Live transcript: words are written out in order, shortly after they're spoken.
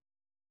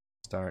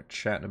start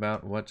chatting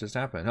about what just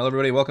happened. Hello,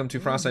 everybody. Welcome to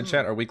Frostside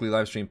Chat, our weekly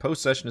live stream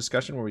post-session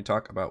discussion where we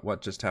talk about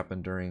what just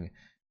happened during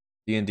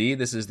D&D.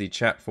 This is the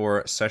chat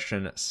for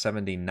session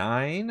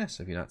 79.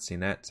 So if you've not seen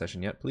that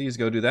session yet, please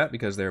go do that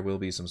because there will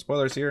be some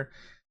spoilers here.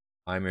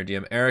 I'm your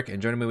DM, Eric, and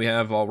joining me we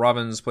have All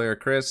Robin's player,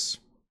 Chris.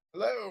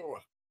 Hello.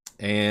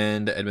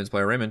 And Edmund's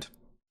player, Raymond.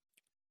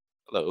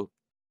 Hello.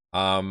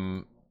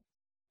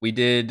 We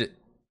did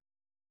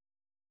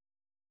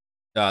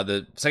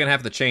the second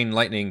half of the Chain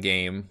Lightning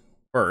game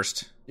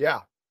first.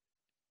 Yeah.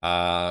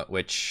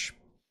 Which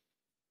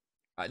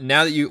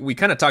now that we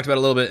kind of talked about it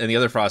a little bit in the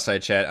other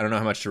Frostside chat, I don't know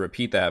how much to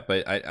repeat that,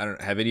 but I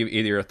don't have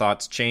either your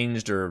thoughts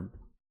changed or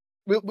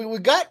We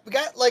got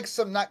like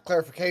some not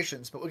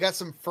clarifications, but we got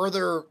some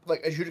further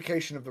like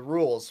adjudication of the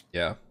rules.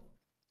 Yeah.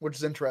 Which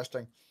is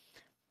interesting.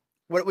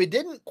 What we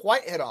didn't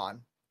quite hit on,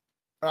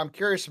 and I'm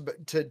curious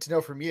to know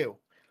from you,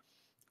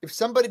 if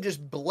somebody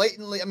just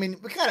blatantly, I mean,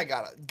 we kind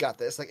of got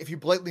this. Like, if you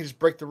blatantly just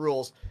break the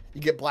rules,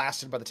 you get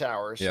blasted by the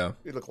towers. Yeah.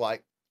 It look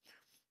like.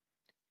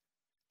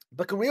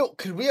 But could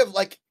we have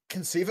like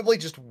conceivably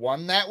just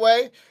won that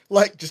way?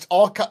 Like, just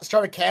all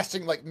started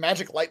casting like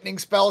magic lightning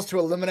spells to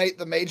eliminate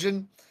the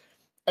Magen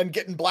and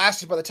getting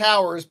blasted by the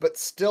towers, but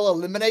still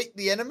eliminate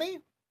the enemy?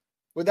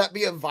 Would that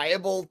be a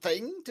viable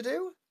thing to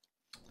do?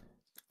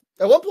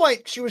 At one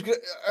point,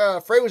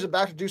 Frey was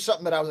about to do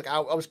something that I was like, I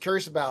was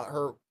curious about,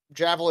 her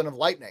javelin of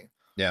lightning.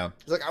 Yeah.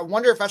 Like, I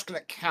wonder if that's going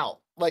to count.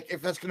 Like,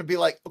 if that's going to be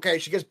like, okay,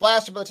 she gets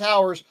blasted by the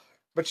towers,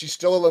 but she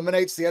still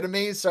eliminates the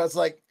enemies. So it's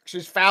like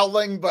she's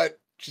fouling, but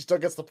she still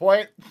gets the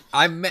point.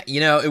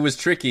 It was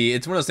tricky.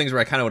 It's one of those things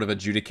where I kind of would have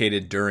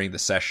adjudicated during the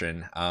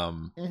session.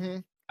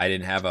 I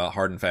didn't have a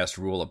hard and fast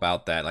rule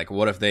about that. Like,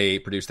 what if they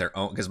produce their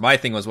own? Because my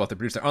thing was, well, if they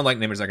produce their own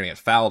lightning, they're not going to get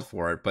fouled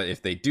for it. But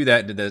if they do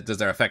that, does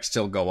their effect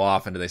still go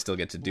off, and do they still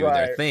get to do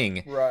their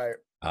thing? Right.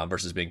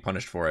 Versus being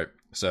punished for it.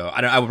 So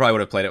I probably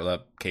would have played it with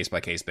a case by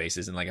case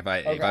basis. And like if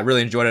I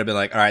really enjoyed it, I'd be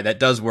like, all right, that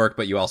does work,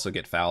 but you also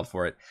get fouled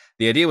for it.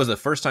 The idea was the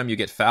first time you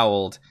get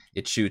fouled,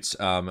 it shoots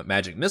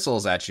magic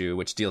missiles at you,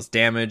 which deals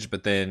damage,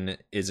 but then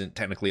isn't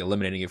technically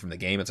eliminating you from the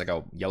game. It's like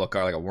a yellow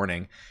card, like a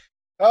warning.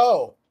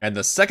 Oh. And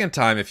the second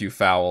time, if you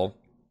foul,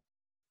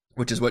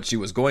 which is what she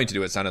was going to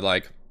do, it sounded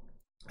like,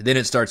 then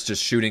it starts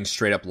just shooting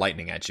straight up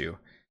lightning at you,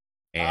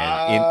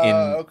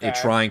 and in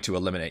trying to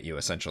eliminate you,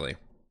 essentially.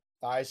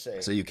 I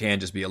see. So you can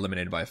just be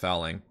eliminated by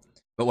fouling.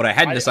 But what I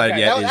hadn't decided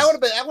yet is... That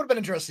would have been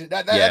interesting.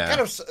 That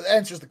kind of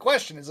answers the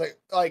question. Is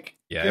like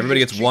yeah, everybody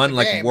gets one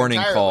like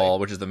warning call,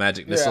 which is the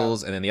magic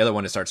missiles, and then the other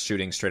one, it starts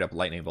shooting straight up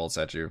lightning bolts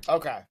at you.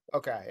 Okay,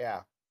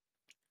 yeah.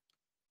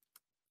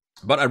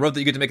 But I wrote that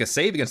you get to make a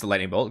save against the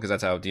lightning bolt, because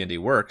that's how D&D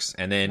works.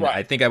 And then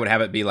I think I would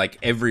have it be like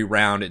every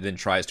round it then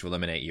tries to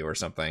eliminate you or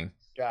something.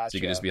 Gotcha. So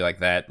you could just be like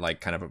that, like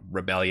kind of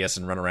rebellious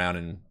and run around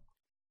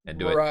and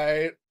do it.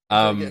 Right.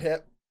 Get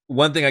hit.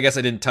 One thing I guess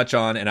I didn't touch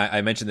on, and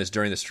I mentioned this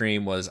during the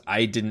stream, was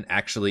I didn't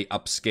actually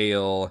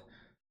upscale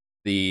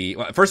the...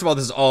 Well, first of all,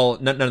 this is all...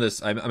 None of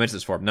this... I mentioned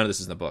this before, but none of this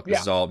is in the book.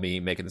 This is all me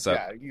making this up.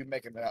 Yeah, you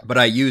making that up. But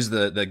I used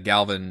the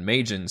Galvin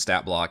Magen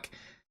stat block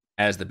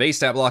as the base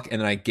stat block,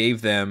 and then I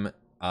gave them...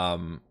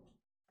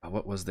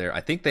 what was there? I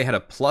think they had a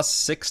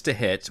 +6 to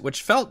hit,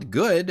 which felt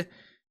good,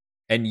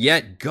 and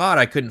yet, God,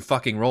 I couldn't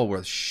fucking roll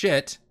worth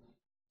shit,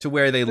 to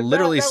where they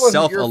literally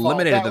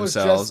self-eliminated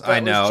themselves. I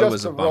know, it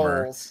was a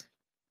bummer. Rolls.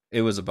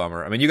 It was a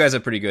bummer. I mean, you guys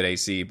have pretty good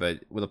AC, but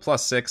with a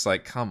 +6,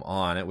 like, come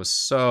on. It was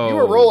so... You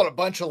were rolling a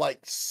bunch of,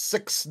 like,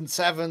 6s and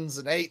 7s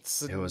and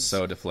 8s. And it was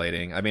so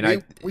deflating. I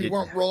mean, we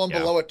weren't rolling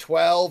below a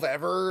 12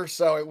 ever,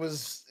 so it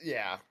was,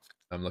 yeah.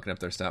 I'm looking up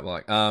their stat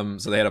block.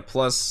 So they had a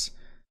 +6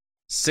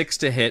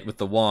 to hit with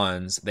the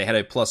wands. They had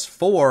a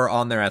 +4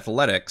 on their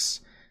athletics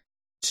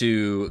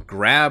to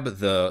grab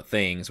the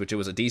things, which it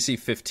was a DC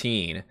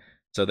 15.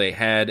 So they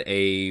had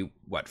a,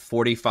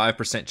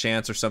 45%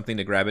 chance or something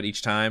to grab it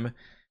each time.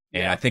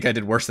 And I think I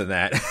did worse than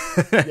that.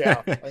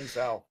 Yeah, I think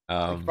so.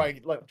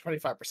 Probably like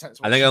 25%.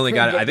 I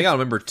think I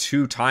remember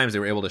 2 times they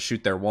were able to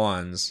shoot their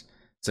wands.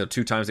 So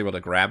 2 times they were able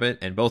to grab it,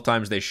 and both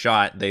times they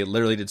shot, they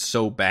literally did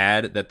so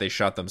bad that they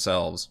shot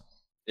themselves.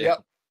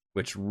 Yep.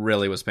 Which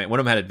really was pain. One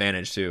of them had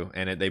advantage too,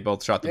 and they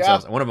both shot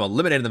themselves. And one of them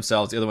eliminated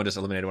themselves. The other one just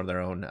eliminated one of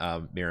their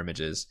own mirror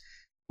images.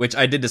 Which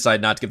I did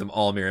decide not to give them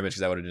all mirror images,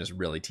 because that would have been just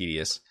really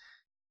tedious.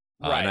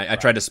 And I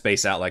tried to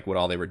space out like what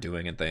all they were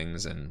doing and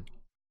things,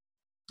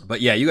 but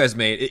yeah, you guys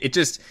made it.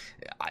 Just,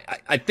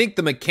 I think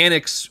the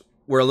mechanics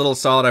were a little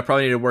solid. I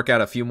probably need to work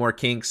out a few more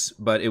kinks,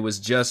 but it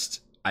was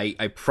just,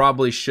 I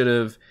probably should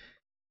have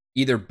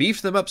either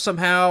beefed them up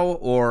somehow,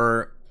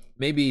 or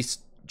maybe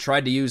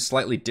tried to use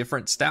slightly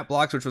different stat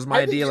blocks, which was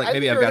my idea. Like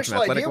maybe I've got some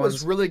athletic ones.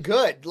 Was really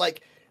good.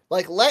 Like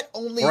let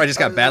only. Or I just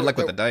got bad luck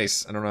with the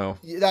dice. I don't know.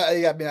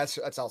 Yeah, I mean that's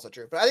also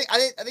true. But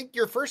I think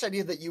your first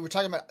idea that you were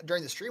talking about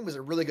during the stream was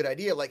a really good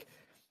idea. Like,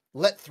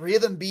 let 3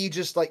 of them be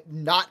just like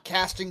not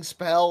casting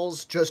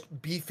spells,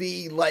 just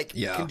beefy, like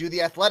can do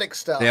the athletic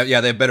stuff. They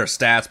have better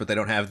stats, but they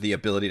don't have the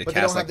ability to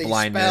cast like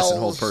blindness spells.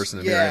 And hold person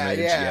in mirror image.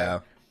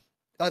 Yeah.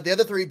 The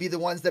other 3 be the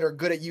ones that are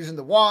good at using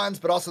the wands,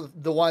 but also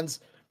the ones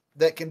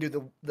that can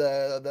do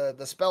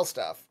the spell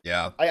stuff.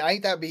 Yeah, I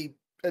think that'd be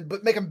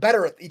but make them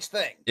better at each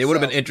thing. It would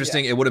have been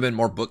interesting. Yeah. It would have been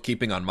more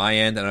bookkeeping on my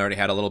end, and I already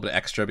had a little bit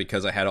extra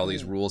because I had all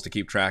these rules to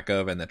keep track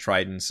of and the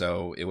Trident.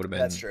 So it would have been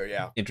That's true,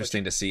 yeah.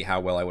 Interesting to see how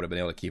well I would have been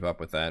able to keep up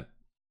with that.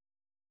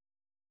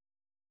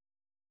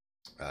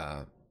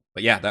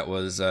 But yeah, that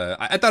was.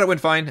 I thought it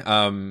went fine.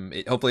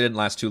 It hopefully didn't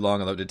last too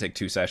long, although it did take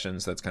 2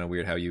 sessions. That's kind of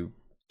weird how you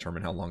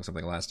determine how long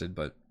something lasted,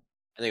 but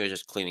I think it was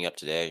just cleaning up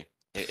today.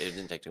 It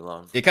didn't take too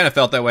long. It kind of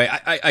felt that way.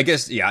 I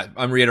guess, yeah,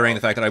 I'm reiterating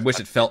the fact that I wish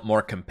it felt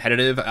more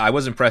competitive. I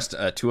was impressed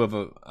 2 of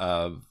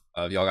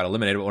y'all got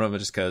eliminated, but one of them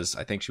just because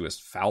I think she was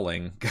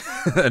fouling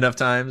enough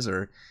times,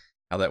 or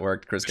how that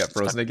worked. Chris got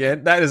frozen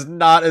again. That is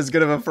not as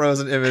good of a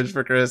frozen image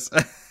for Chris.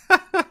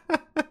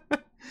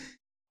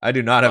 I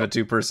do not have a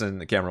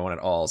 2-person camera one at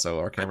all, so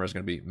our camera is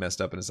going to be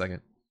messed up in a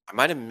second. I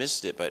might have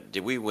missed it, but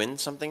did we win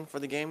something for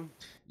the game?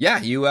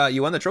 Yeah, you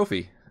won the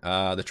trophy.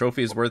 The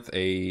trophy is worth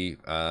a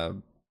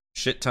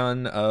shit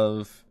ton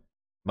of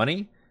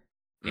money,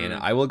 and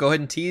I will go ahead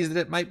and tease that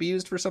it might be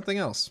used for something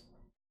else.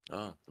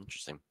 Oh,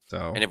 interesting.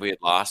 So, and if we had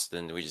lost,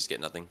 then we just get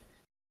nothing.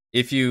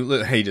 If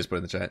you hey, just put it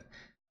in the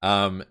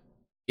chat.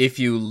 If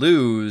you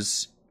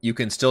lose, you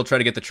can still try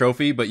to get the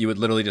trophy, but you would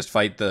literally just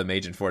fight the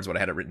mage and Ford is what I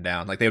had it written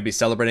down. Like, they would be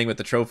celebrating with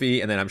the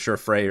trophy, and then I'm sure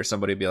Frey or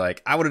somebody would be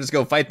like, I would have just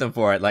go fight them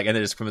for it. Like, and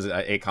then it just comes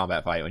a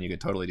combat fight when you could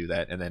totally do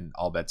that, and then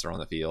all bets are on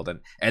the field.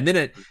 And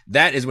then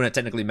that is when it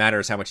technically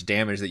matters how much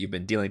damage that you've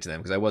been dealing to them,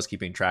 because I was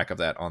keeping track of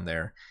that on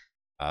their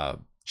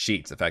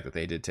sheets, the fact that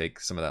they did take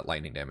some of that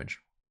lightning damage.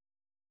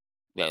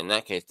 Yeah, in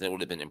that case, it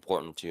would have been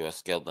important to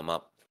scale them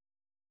up.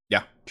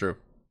 Yeah, true.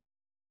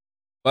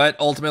 But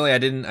ultimately, I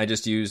didn't. I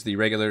just used the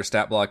regular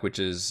stat block, which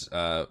is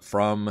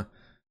from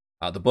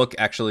the book.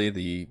 Actually,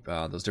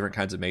 those different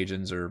kinds of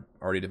Magians are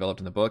already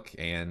developed in the book,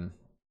 and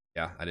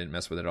yeah, I didn't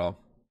mess with it at all.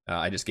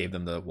 I just gave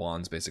them the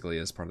wands basically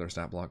as part of their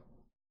stat block.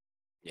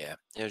 Yeah,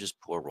 it was just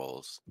poor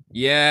rolls.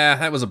 Yeah,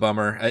 that was a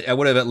bummer. I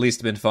would have at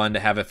least been fun to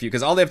have a few,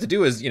 because all they have to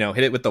do is hit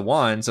it with the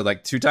wand. So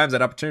like 2 times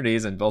that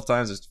opportunities, and both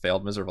times just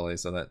failed miserably.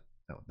 So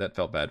that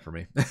felt bad for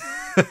me.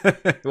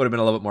 It would have been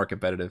a little bit more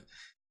competitive.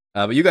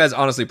 But you guys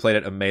honestly played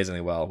it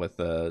amazingly well with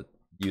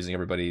using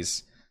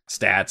everybody's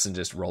stats and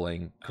just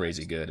rolling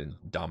crazy good and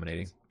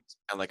dominating.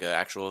 Kind of like an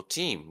actual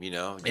team,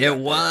 It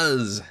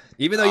was,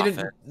 even though you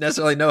didn't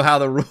necessarily know how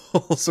the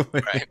rules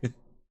went. Right.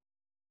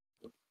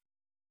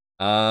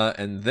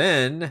 And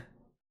then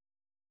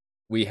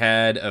we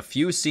had a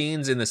few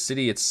scenes in the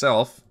city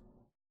itself.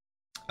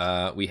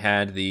 We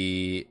had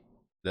the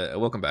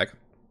welcome back.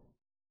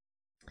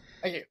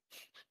 Thank you.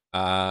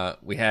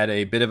 We had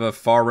a bit of a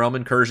far realm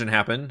incursion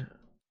happen,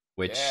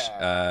 which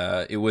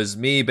it was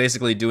me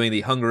basically doing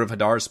the Hunger of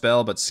Hadar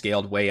spell, but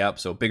scaled way up,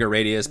 so bigger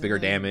radius, bigger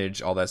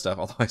damage, all that stuff.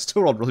 Although I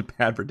still rolled really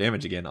bad for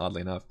damage again,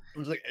 oddly enough. It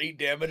was like 8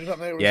 damage or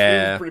something. It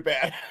was pretty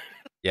bad.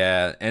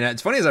 Yeah, and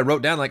it's funny as I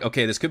wrote down, like,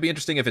 okay, this could be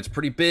interesting if it's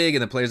pretty big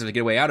and the players have to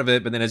get away out of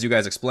it, but then as you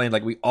guys explained,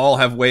 like, we all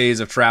have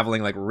ways of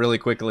traveling, like, really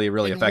quickly,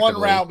 really effectively. In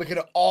one round, we could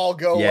all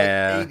go,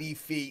 like, 80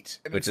 feet.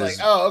 And which it's is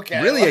like, oh,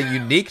 okay. Really a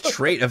unique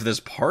trait of this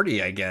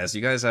party, I guess.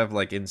 You guys have,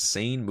 like,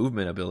 insane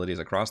movement abilities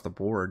across the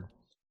board,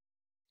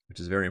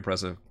 which is very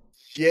impressive.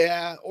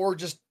 Yeah, or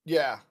just,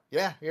 yeah,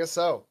 I guess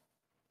so.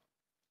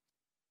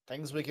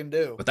 Things we can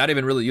do. Without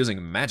even really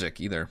using magic,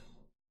 either.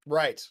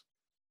 Right.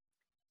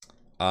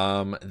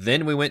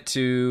 Then we went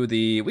to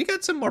we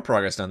got some more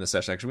progress done this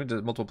session. Actually, we went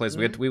to multiple places.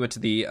 We went to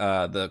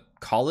the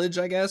college,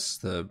 I guess,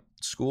 the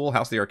school,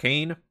 House of the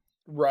Arcane.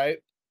 Right.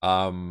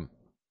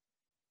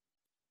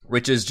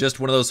 Which is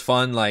just one of those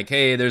fun, like,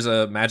 hey, there's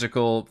a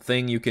magical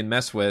thing you can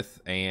mess with,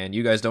 and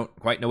you guys don't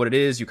quite know what it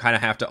is. You kind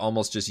of have to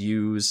almost just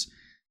use,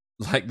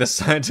 like, the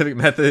scientific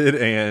method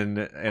and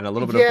a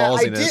little bit of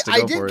ballsiness to go for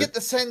it. I did get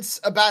the sense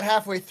about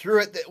halfway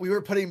through it that we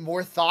were putting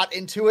more thought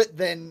into it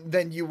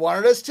than you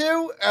wanted us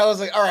to. I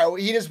was like, all right, well,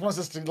 he just wants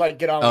us to, like,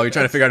 get on. Oh, you're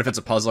trying to figure out if it's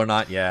a puzzle or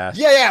not? Yeah.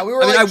 Yeah. We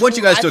were. I want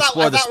you guys to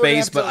explore the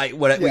space, but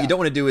what you don't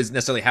want to do is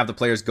necessarily have the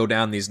players go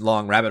down these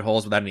long rabbit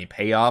holes without any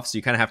payoffs. So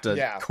you kind of have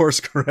to course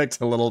correct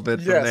a little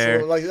bit from there.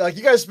 So like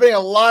you guys spending a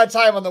lot of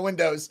time on the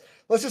windows.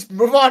 Let's just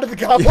move on to the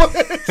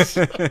goblins.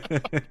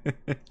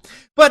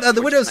 But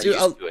the windows, they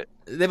have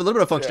a little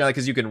bit of functionality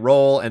because you can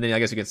roll, and then I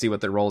guess you can see what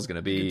their roll is going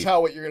to be. You can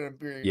tell what you're going to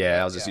be. Yeah,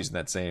 I was just using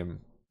that same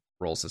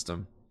roll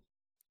system.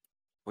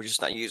 We're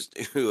just not used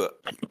to.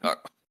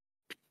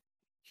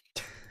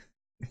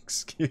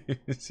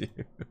 Excuse you.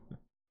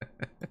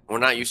 We're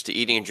not used to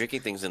eating and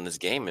drinking things in this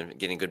game and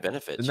getting good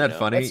benefits. Isn't that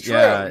funny? That's true.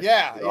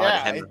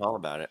 Yeah. All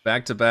about it.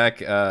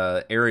 Back-to-back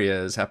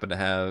areas happen to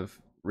have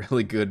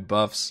really good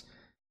buffs.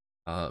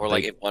 Or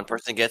like if one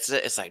person gets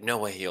it, it's like no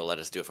way he'll let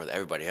us do it for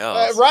everybody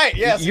else. Right?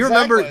 Yes. Do you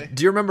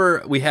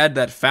remember we had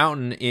that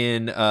fountain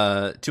in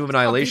Tomb of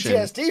Annihilation?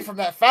 PTSD from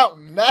that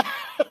fountain.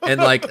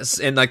 and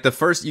the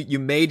first you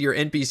made your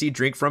NPC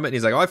drink from it, and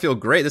he's like, "Oh, I feel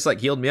great. This like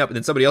healed me up." And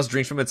then somebody else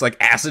drinks from it. It's like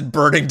acid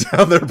burning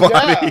down their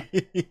body.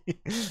 Yeah.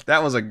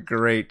 That was a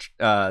great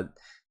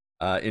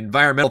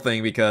environmental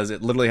thing because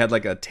it literally had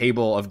like a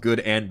table of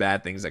good and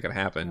bad things that could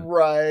happen.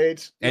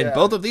 Right. And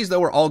both of these though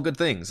were all good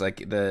things.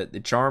 Like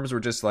the charms were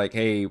just like,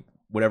 hey,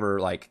 whatever,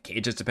 like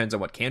it just depends on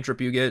what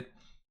cantrip you get.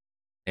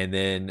 And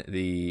then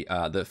the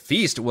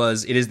feast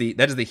that is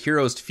the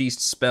hero's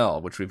feast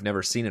spell, which we've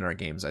never seen in our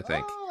games, I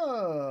think.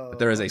 Oh, but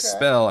there is a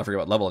spell, I forget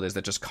what level it is,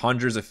 that just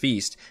conjures a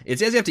feast. It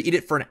says you have to eat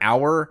it for an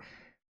hour,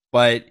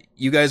 but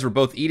you guys were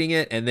both eating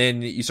it, and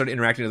then you started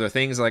interacting with other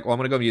things. Like, well, I'm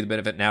gonna go give you the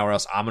benefit now, or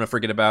else I'm gonna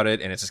forget about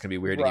it, and it's just gonna be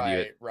weird to give you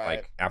it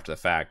like after the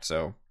fact.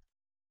 So,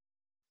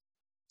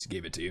 just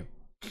gave it to you.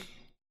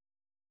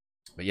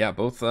 But yeah,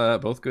 both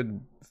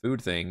good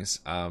food things.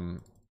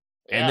 And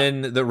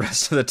then the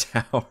rest of the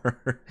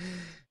tower.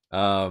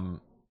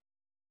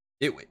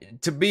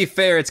 To be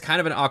fair, it's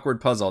kind of an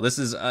awkward puzzle. This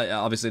is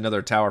obviously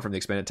another tower from the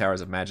expanded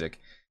Towers of Magic.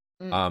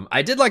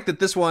 I did like that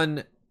this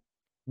one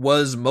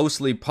was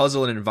mostly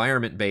puzzle and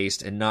environment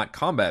based and not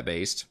combat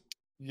based.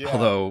 Yeah.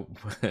 Although,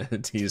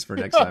 tease for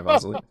next time,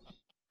 possibly.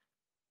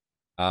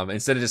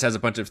 Instead, it just has a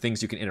bunch of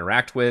things you can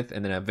interact with,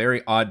 and then a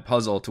very odd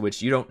puzzle to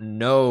which you don't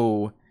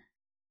know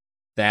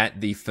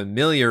that the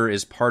familiar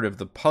is part of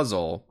the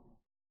puzzle.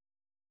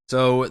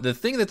 So the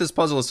thing that this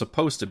puzzle is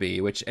supposed to be,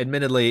 which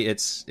admittedly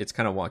it's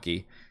kind of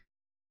wonky,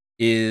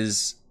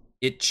 is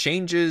it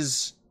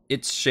changes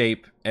its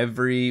shape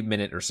every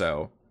minute or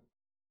so,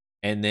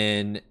 and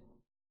then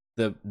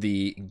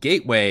the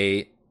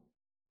gateway,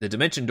 the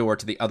dimension door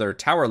to the other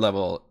tower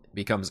level,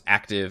 becomes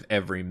active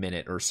every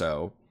minute or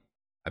so,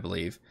 I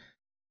believe.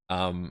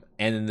 And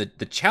then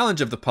the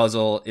challenge of the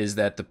puzzle is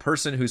that the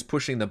person who's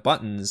pushing the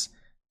buttons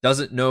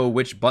doesn't know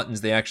which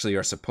buttons they actually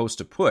are supposed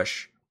to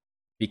push,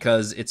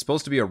 because it's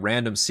supposed to be a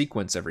random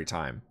sequence every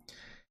time.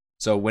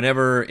 So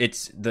whenever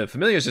the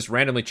familiar is just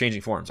randomly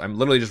changing forms. I'm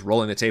literally just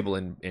rolling the table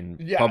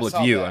in public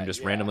view. I'm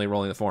just randomly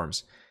rolling the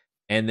forms.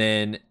 And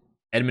then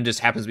Edmund just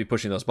happens to be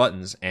pushing those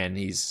buttons,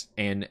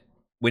 and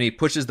when he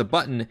pushes the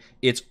button,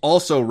 it's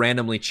also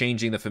randomly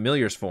changing the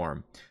familiar's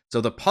form.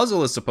 So the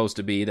puzzle is supposed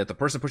to be that the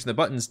person pushing the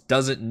buttons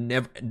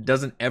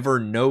doesn't ever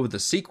know the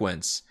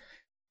sequence,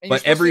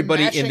 but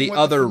everybody in the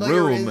other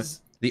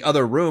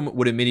room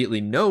would immediately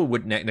know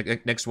what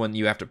next one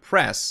you have to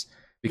press,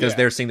 because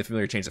they're seeing the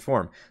familiar change the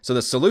form. So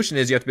the solution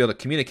is you have to be able to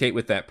communicate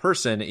with that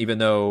person, even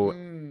though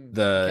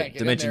the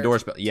dimension door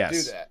spell.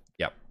 Yes. Do that.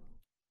 Yep.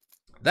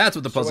 That's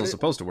what the puzzle is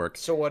supposed to work.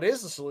 So what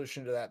is the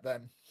solution to that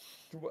then?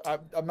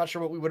 I'm not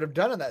sure what we would have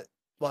done in that,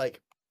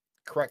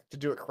 to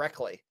do it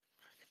correctly.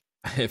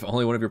 If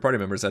only one of your party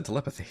members had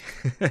telepathy.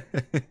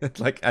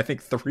 I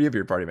think 3 of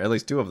your party members, at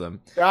least 2 of them,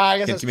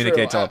 can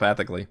communicate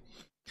telepathically.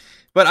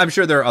 But I'm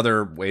sure there are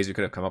other ways you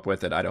could have come up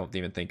with it I don't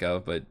even think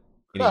of, but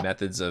any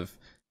methods of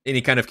any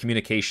kind of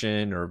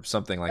communication or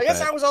something like that. I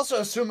guess I was also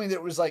assuming that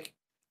it was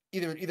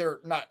either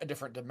not a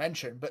different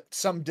dimension, but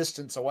some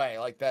distance away,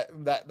 like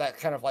that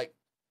kind of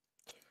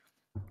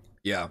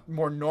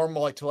more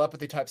normal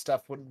telepathy type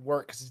stuff wouldn't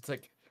work, because it's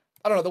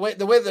I don't know,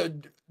 the way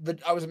the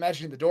I was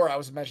imagining the door, I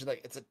was imagining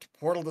it's a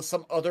portal to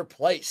some other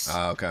place.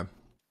 Okay.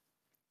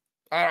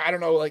 I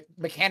don't know,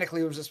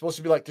 mechanically, was it supposed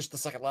to be just the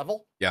second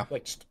level? Yeah.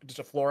 Just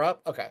a floor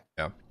up? Okay.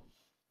 Yeah.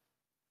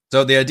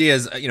 So the idea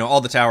is,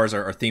 all the towers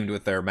are themed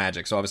with their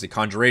magic. So obviously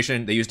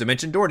Conjuration, they use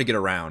Dimension Door to get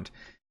around.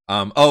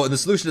 And the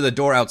solution to the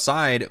door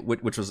outside,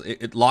 which was,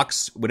 it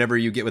locks whenever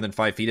you get within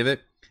 5 feet of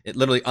it. It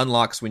literally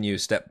unlocks when you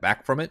step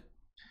back from it.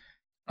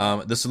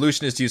 The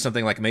solution is to use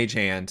something like Mage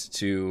Hand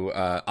to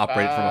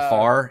operate it from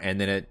afar,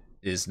 and then it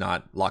is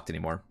not locked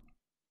anymore.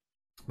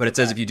 But it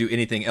says if you do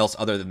anything else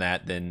other than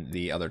that, then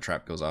the other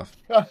trap goes off.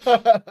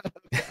 I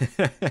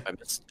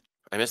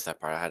missed that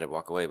part. I had to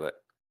walk away,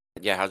 but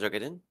yeah, how'd you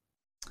get in?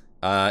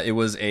 It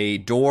was a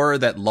door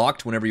that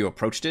locked whenever you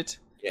approached it.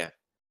 Yeah.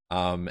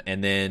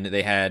 And then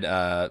they had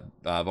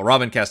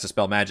Robin cast a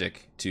spell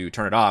magic to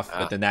turn it off,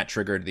 but then that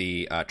triggered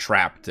the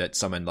trap that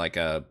summoned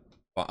a.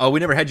 Oh, we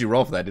never had you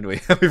roll for that, didn't we?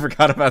 We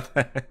forgot about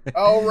that.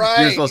 Oh, right.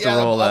 You were supposed to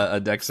roll a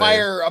dex save.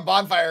 A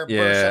bonfire.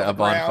 Yeah, a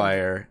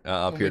bonfire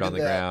appeared on the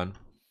ground.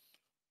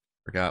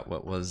 Forgot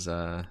what was.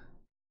 And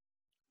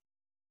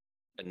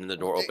then the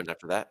door opened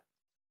after that.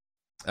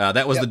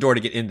 That was the door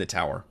to get in the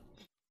tower.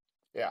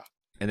 Yeah.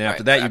 And then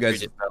after that, you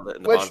guys. In the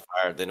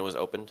bonfire, then it was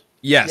opened.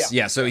 Yes,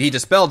 yeah. So he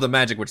dispelled the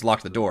magic, which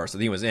locked the door, so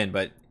he was in.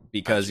 But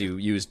because you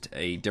used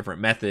a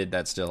different method,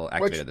 that still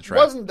activated the trap.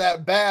 Wasn't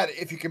that bad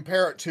if you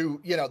compare it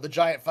to the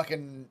giant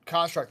fucking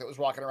construct that was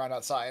walking around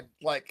outside.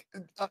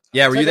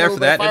 Yeah, were you there for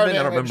that, Edmund?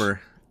 I don't remember.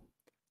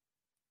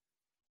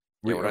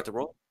 You would have to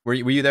roll. Were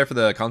you there for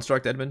the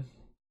construct, Edmund?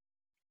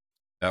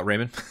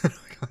 Raymond.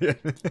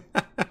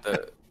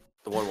 the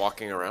one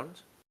walking around.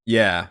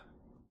 Yeah.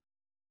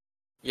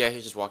 Yeah,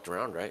 he just walked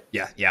around, right?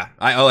 Yeah.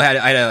 I had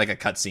a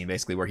cutscene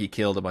basically where he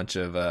killed a bunch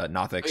of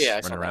Nothics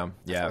running around.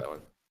 Yeah.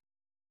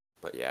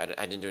 But yeah,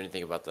 I didn't do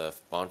anything about the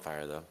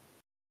bonfire though.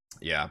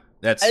 Yeah,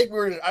 I think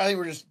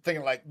we're just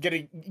thinking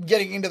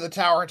getting into the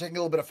tower and taking a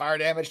little bit of fire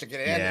damage to get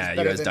in. Yeah, is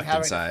better than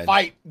having to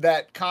fight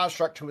that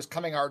construct who was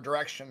coming our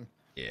direction.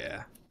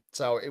 Yeah.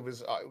 So it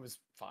was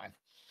fine.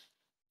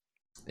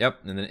 Yep,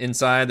 and then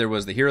inside there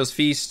was the Hero's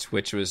Feast,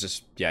 which was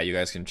just you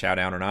guys can chow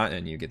down or not,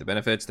 and you get the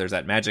benefits. There's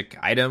that magic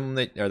item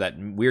that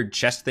weird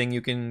chest thing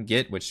you can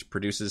get, which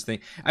produces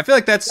things. I feel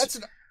like that's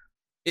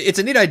It's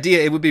a neat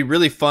idea. It would be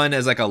really fun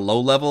as like a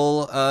low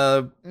level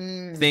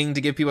thing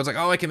to give people. It's like,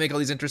 oh, I can make all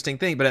these interesting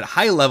things. But at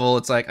high level,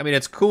 it's like, I mean,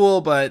 it's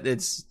cool, but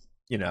it's,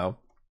 I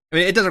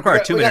mean, it doesn't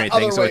require too many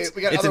things. So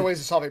we got other ways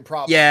of solving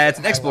problems. Yeah, it's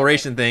an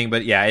exploration thing,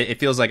 but yeah, it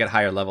feels like at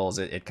higher levels,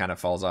 it kind of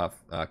falls off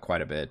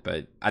quite a bit.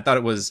 But I thought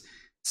it was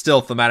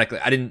still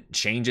thematically. I didn't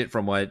change it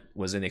from what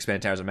was in the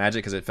Expanded Towers of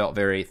Magic because it felt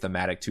very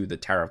thematic to the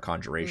Tower of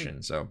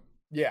Conjuration. So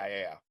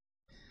yeah.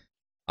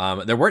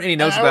 There weren't any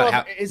notes about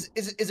how is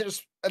it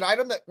just an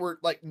item that we're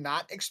like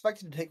not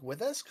expected to take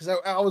with us? Because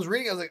I was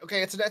reading, I was like,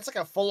 okay, it's like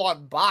a full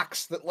on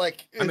box that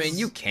like. I mean,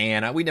 you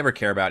can. We never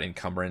care about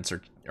encumbrance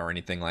or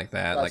anything like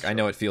that. Like, true. I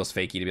know it feels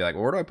fakey to be like,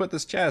 well, where do I put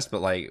this chest?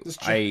 But like,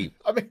 I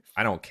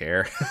don't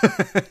care.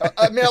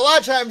 I mean, a lot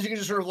of times you can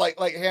just sort of like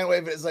hand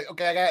wave it. It's like,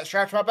 okay, I got it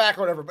strapped to my back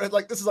or whatever. But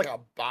like, this is like a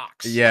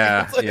box.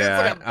 Yeah, it's like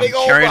a big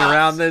I'm carrying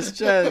around this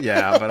chest.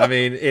 Yeah, but I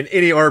mean, in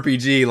any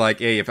RPG, like,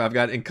 hey, if I've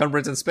got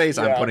encumbrance in space,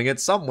 I'm putting it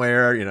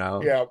somewhere.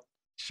 Yeah.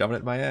 Shoving it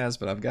in my ass,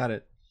 but I've got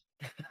it.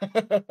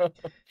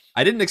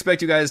 I didn't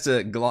expect you guys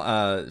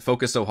to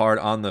focus so hard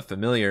on the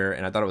familiar,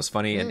 and I thought it was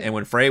funny. And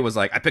when Frey was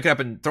like, I pick it up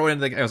and throw it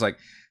into the, I was like,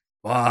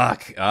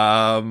 fuck.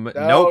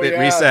 Nope, it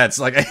resets.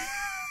 Like,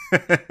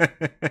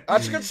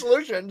 that's a good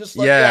solution. Just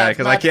like,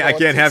 because I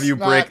can't have you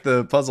break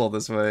the puzzle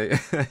this way.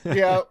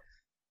 Yeah.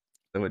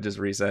 So it just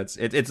resets.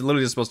 It's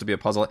literally just supposed to be a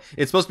puzzle.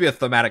 It's supposed to be a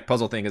thematic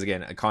puzzle thing, because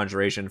again, a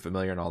conjuration,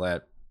 familiar, and all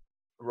that.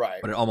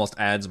 Right. But it almost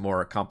adds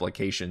more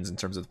complications in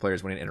terms of the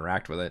players when they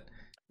interact with it.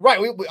 Right.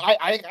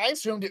 I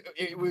assumed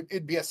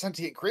it'd be a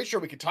sentient creature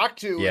we could talk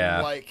to. Yeah.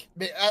 And like,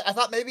 I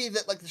thought maybe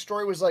that like the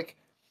story was like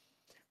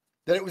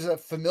that it was a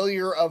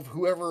familiar of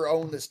whoever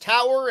owned this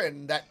tower,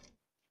 and that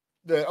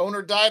the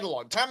owner died a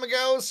long time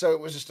ago. So it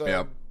was just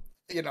an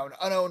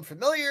unowned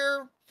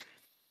familiar.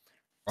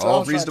 So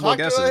all reasonable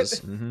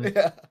guesses. Mm-hmm.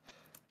 Yeah.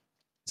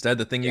 Instead,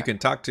 the thing you can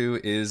talk to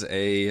is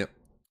a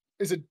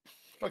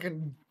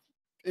fucking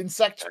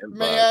insect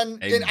man.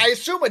 And I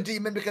assume a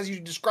demon, because you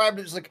described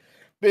it as like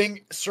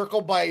being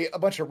circled by a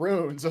bunch of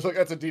runes. I was like,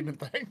 that's a demon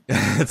thing.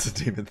 That's a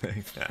demon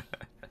thing.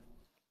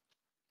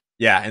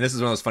 Yeah, and this is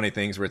one of those funny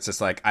things where it's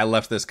just like, I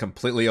left this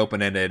completely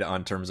open-ended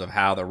on terms of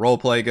how the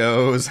roleplay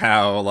goes,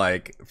 how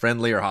like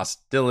friendly or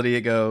hostility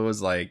it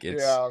goes. Like,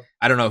 it's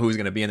I don't know who's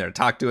going to be in there to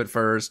talk to it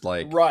first.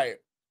 Like, right.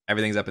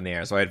 Everything's up in the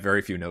air. So I had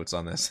very few notes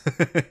on this.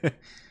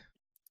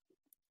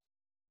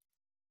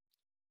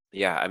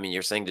 Yeah, I mean,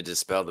 you're saying to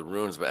dispel the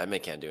runes, but Emme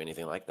can't do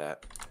anything like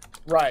that.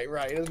 Right.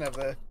 It doesn't have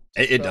the.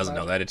 It doesn't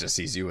know that. It just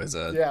sees you as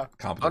a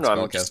competent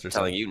spellcaster. I'm just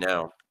telling you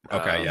now.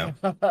 Okay, yeah.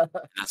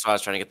 That's why I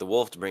was trying to get the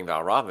wolf to bring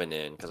Valravn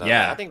in, because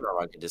I think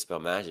Valravn can dispel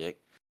magic,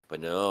 but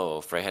no,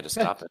 Frey had to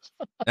stop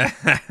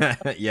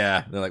it.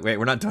 Yeah, they're like, wait,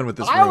 we're not done with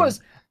this.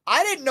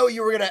 I didn't know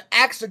you were gonna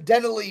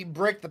accidentally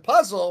break the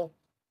puzzle,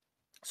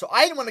 so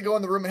I didn't want to go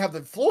in the room and have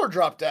the floor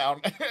drop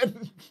down.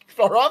 And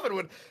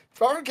Valravn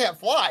can't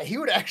fly. He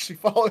would actually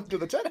fall into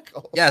the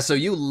tentacle. Yeah, so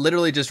you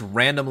literally just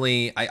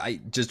randomly, I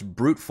just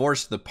brute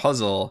forced the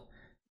puzzle,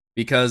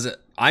 because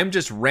I'm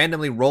just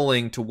randomly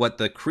rolling to what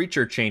the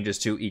creature changes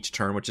to each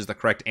turn, which is the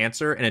correct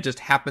answer, and it just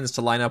happens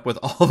to line up with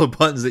all the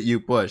buttons that you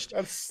pushed.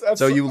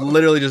 So you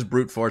literally just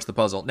brute force the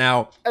puzzle.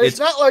 Now, it's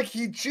not like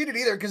he cheated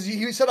either, because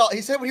he said what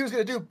he was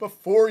going to do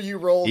before you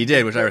rolled. He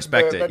did, which I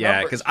respected.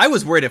 Yeah, because I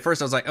was worried at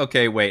first. I was like,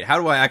 okay, wait, how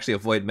do I actually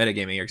avoid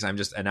metagaming here? Because I'm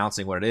just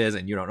announcing what it is,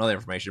 and you don't know the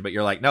information. But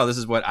you're like, no, this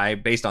is what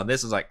based on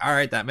this. I was like, all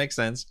right, that makes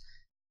sense.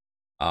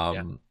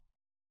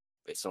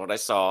 Based on what I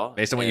saw.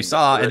 Based on what you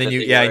saw, and then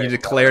you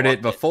declared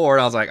it before.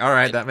 I was like, all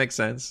right, that makes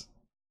sense.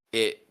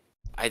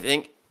 I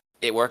think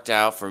it worked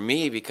out for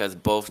me because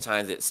both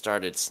times it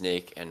started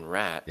snake and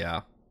rat.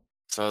 Yeah.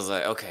 So I was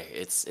like, okay,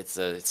 it's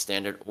a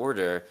standard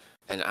order,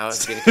 and I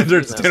was getting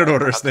standard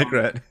order snake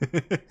rat.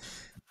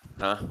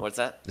 Huh? What's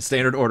that? The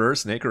standard order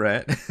snake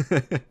rat.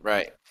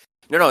 Right.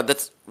 No,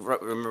 that's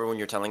remember when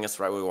you're telling us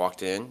right when we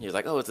walked in, you're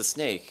like, oh, it's a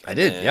snake. I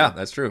did, yeah,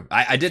 that's true.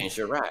 I did.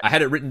 I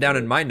had it written down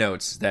in my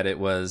notes that it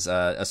was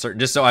a certain,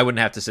 just so I wouldn't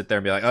have to sit there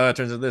and be like, oh, it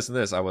turns into this and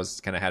this. I was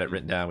kind of had it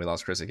written down. We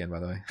lost Chris again, by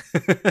the way.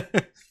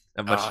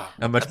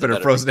 a much better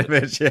frozen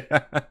image. Yeah.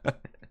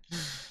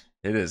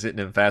 It is hitting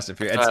him fast and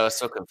furious. I was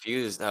so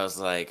confused. I was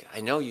like,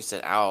 I know you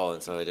said owl,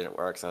 and so it didn't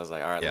work. So I was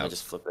like, all right, let me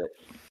just flip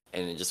it,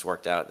 and it just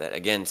worked out that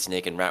again,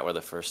 snake and rat were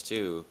the first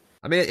two.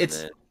 I mean,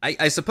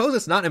 I suppose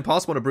it's not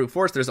impossible to brute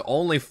force. There's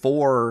only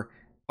 4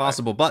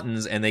 possible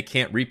buttons, and they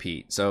can't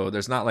repeat. So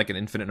there's not like an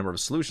infinite number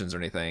of solutions or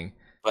anything.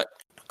 But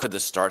could the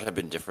start have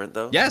been different,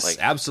 though? Yes,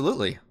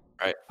 absolutely.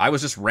 Right. I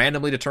was just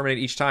randomly determining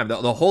each time.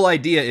 The whole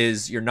idea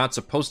is you're not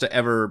supposed to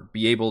ever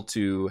be able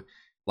to,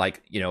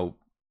 like,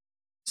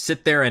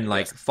 sit there and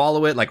like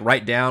follow it, like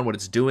write down what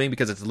it's doing,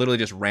 because it's literally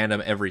just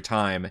random every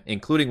time,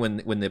 including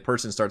when the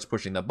person starts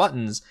pushing the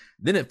buttons,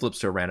 then it flips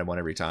to a random one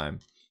every time.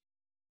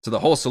 So the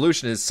whole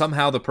solution is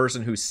somehow the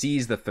person who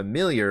sees the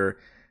familiar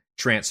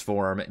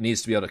transform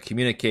needs to be able to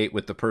communicate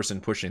with the person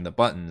pushing the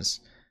buttons,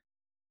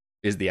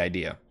 is the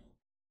idea.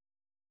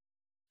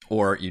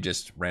 Or you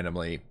just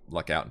randomly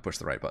luck out and push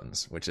the right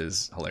buttons, which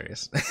is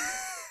hilarious.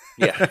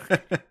 Yeah.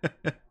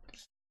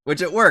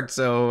 which it worked,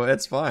 so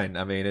it's fine.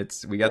 I mean,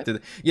 we got through.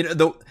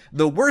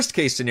 The worst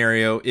case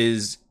scenario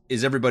is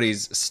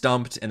everybody's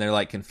stumped and they're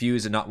like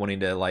confused and not wanting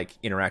to like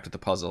interact with the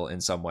puzzle in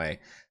some way.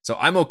 So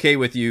I'm okay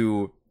with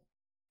you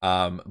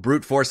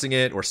brute forcing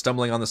it or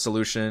stumbling on the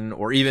solution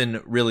or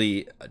even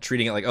really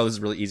treating it like, oh, this is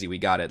really easy, we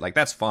got it. Like,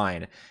 that's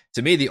fine.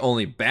 To me, the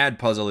only bad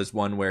puzzle is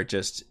one where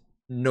just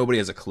nobody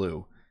has a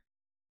clue.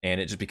 And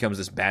it just becomes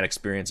this bad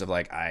experience of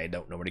like, I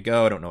don't know where to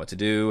go, I don't know what to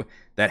do.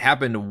 That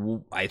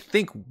happened, I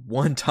think,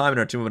 one time in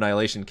our Tomb of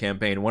Annihilation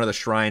campaign, one of the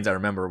shrines I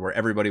remember, where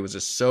everybody was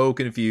just so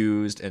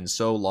confused and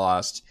so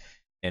lost.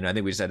 And I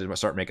think we just had to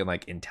start making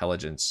like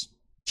intelligence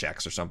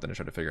checks or something to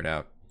try to figure it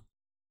out.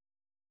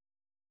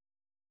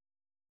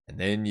 And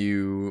then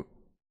you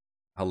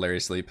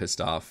hilariously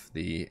pissed off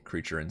the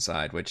creature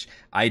inside, which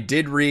I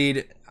did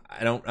read.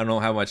 I don't know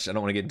how much, I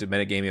don't want to get into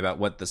metagaming about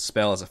what the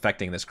spell is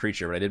affecting this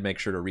creature, but I did make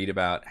sure to read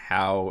about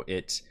how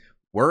it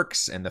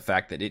works and the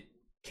fact that it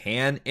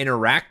can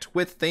interact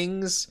with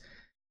things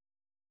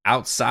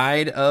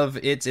outside of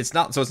it's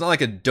not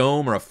like a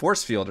dome or a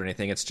force field or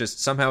anything. It's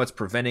just somehow it's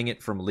preventing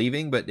it from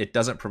leaving, but it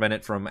doesn't prevent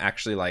it from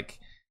actually like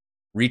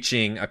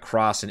reaching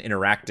across and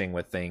interacting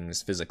with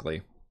things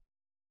physically.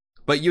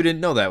 But you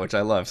didn't know that, which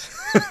I loved.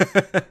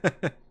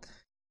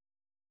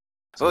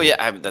 Oh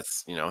yeah,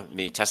 that's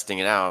me testing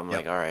it out. I'm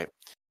like, all right,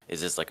 is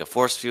this like a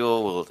force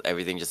fuel? Will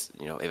everything just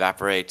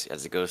evaporate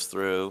as it goes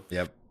through?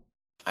 Yep.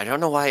 I don't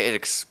know why it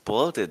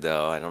exploded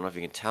though. I don't know if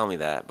you can tell me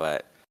that,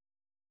 but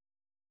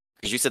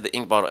because you said the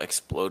ink bottle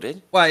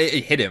exploded. Well,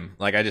 it hit him.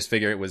 Like I just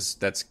figure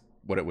that's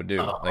what it would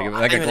do.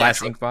 Like a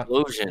glass ink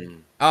bottle.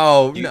 Explosion.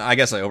 Oh, no, I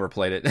guess I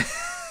overplayed it.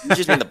 You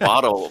just mean the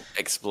bottle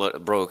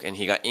broke and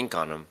he got ink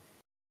on him.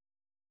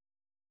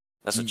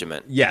 That's what you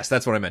meant. Yes,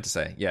 that's what I meant to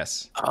say.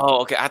 Yes.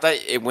 Oh, okay. I thought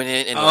it went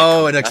in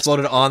and it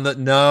exploded on the...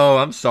 No,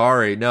 I'm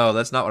sorry. No,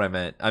 that's not what I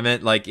meant. I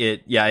meant like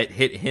it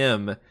hit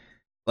him.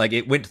 Like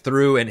it went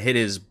through and hit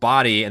his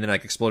body and then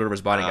like exploded over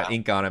his body and got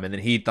ink on him and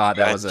then he thought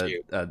that was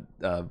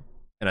an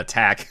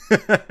attack.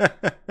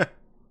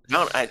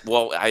 No, that's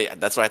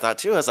what I thought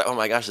too. I was like, oh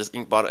my gosh, this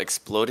ink bottle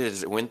exploded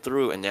as it went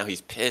through and now he's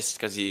pissed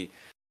because he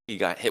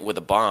got hit with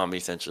a bomb,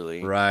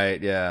 essentially.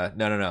 Right, yeah.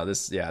 No.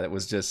 That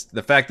was just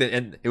the fact that,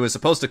 and it was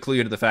supposed to clue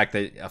you to the fact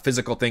that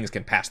physical things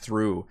can pass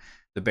through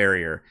the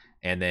barrier,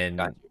 and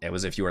then it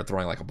was if you were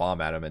throwing like a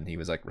bomb at him, and he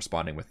was like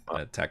responding with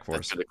an attack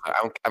force.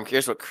 I'm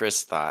curious what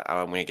Chris thought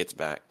when he gets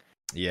back.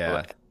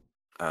 Yeah.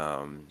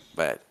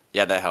 But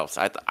yeah, that helps.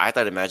 I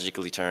thought it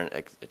magically turned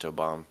into a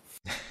bomb.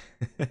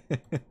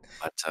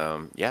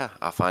 But yeah,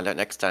 I'll find out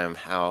next time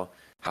how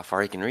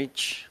far he can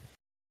reach.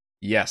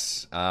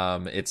 Yes,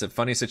 it's a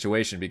funny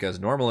situation because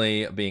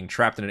normally being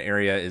trapped in an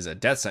area is a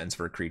death sentence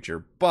for a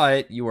creature,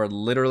 but you are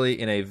literally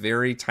in a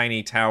very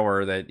tiny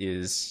tower that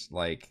is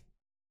like,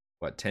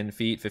 10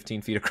 feet,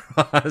 15 feet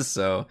across,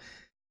 so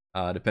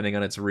depending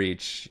on its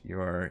reach, you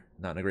are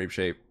not in a great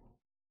shape.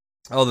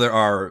 Oh, there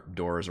are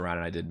doors around,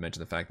 and I did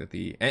mention the fact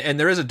that and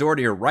there is a door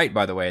to your right,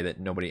 by the way,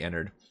 that nobody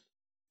entered.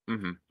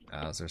 Mm-hmm.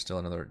 So there's still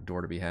another door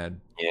to be had.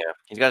 Yeah,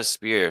 he's got a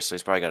spear, so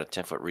he's probably got a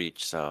 10-foot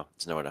reach, so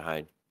there's nowhere to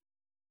hide.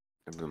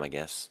 My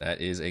guess. That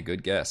is a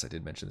good guess. I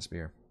did mention the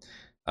spear.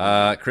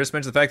 Chris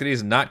mentioned the fact that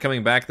he's not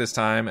coming back this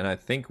time, and I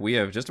think we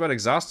have just about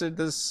exhausted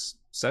this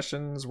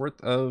session's worth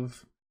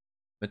of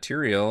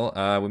material.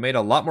 We made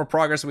a lot more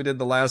progress than we did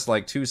the last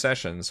 2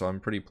 sessions, so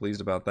I'm pretty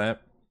pleased about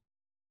that.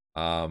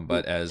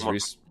 But as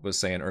Reese was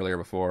saying earlier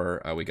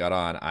before we got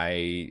on,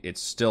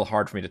 it's still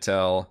hard for me to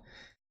tell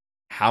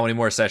how many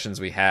more sessions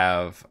we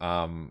have.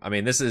 I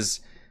mean,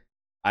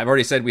 I've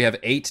already said we have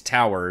 8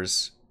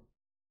 towers.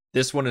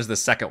 This one is the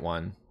second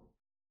one.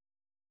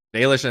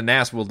 Baelish and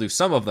Nass will do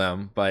some of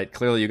them, but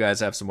clearly you guys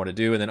have some more to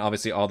do, and then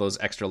obviously all those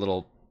extra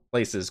little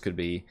places could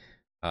be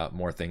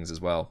more things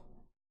as well.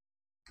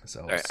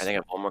 So, all right, I think I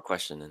have one more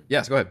question then.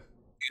 Yes, go ahead.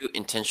 Did you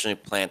intentionally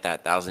plant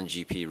that 1000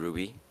 GP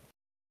ruby?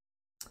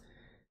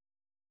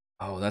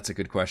 Oh, that's a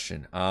good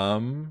question.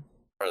 Part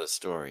of the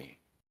story.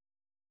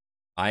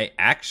 I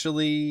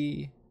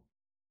actually...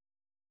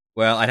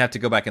 Well, I'd have to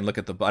go back and look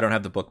at I don't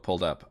have the book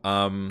pulled up.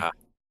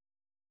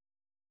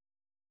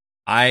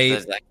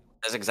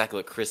 That's exactly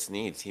what Chris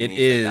needs. It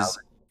is.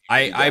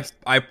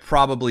 I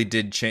probably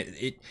did change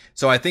it.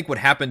 So I think what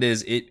happened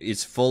is it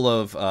is full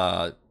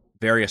of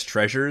various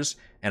treasures,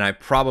 and I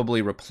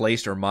probably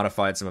replaced or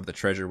modified some of the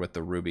treasure with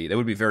the ruby. That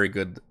would be very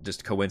good,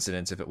 just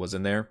coincidence if it was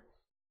in there.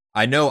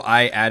 I know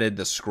I added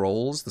the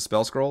scrolls, the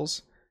spell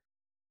scrolls.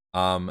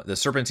 The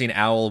Serpentine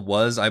Owl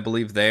was, I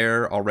believe,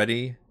 there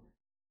already,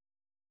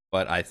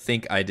 but I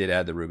think I did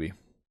add the ruby.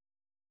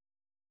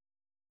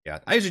 Yeah,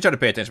 I usually try to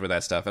pay attention with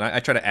that stuff, and I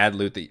try to add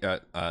loot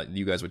that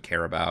you guys would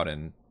care about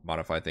and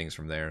modify things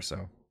from there.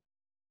 So,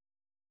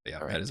 yeah,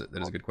 right.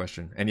 that is a good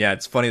question. And yeah,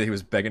 it's funny that he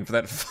was begging for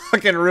that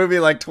fucking ruby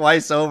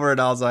twice over, and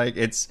I was like,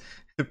 "It's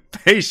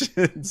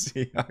patience,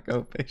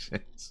 Iago,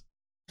 patience."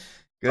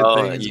 Good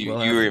things. You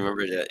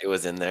remembered it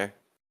was in there.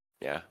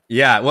 Yeah.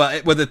 Yeah.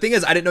 Well, the thing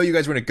is, I didn't know you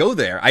guys were going to go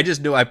there. I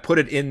just knew I put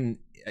it in.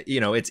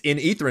 It's in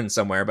Ithrin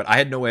somewhere, but I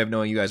had no way of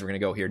knowing you guys were going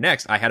to go here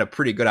next. I had a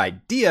pretty good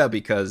idea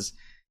because.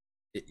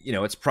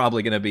 It's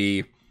probably going to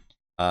be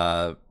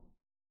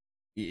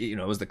You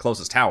know, it was the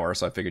closest tower,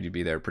 so I figured you'd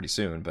be there pretty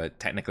soon. But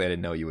technically, I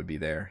didn't know you would be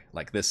there,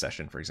 like this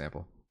session, for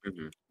example.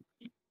 Mm-hmm.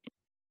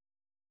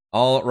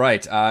 All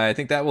right, I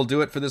think that will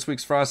do it for this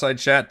week's Frostside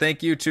Chat.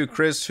 Thank you to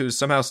Chris, who's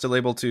somehow still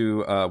able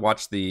to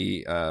watch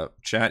the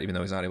chat, even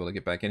though he's not able to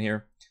get back in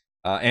here.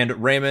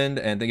 And Raymond,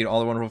 and thank you to all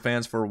the wonderful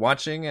fans for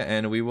watching,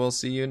 and we will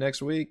see you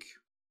next week.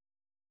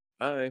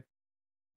 Bye.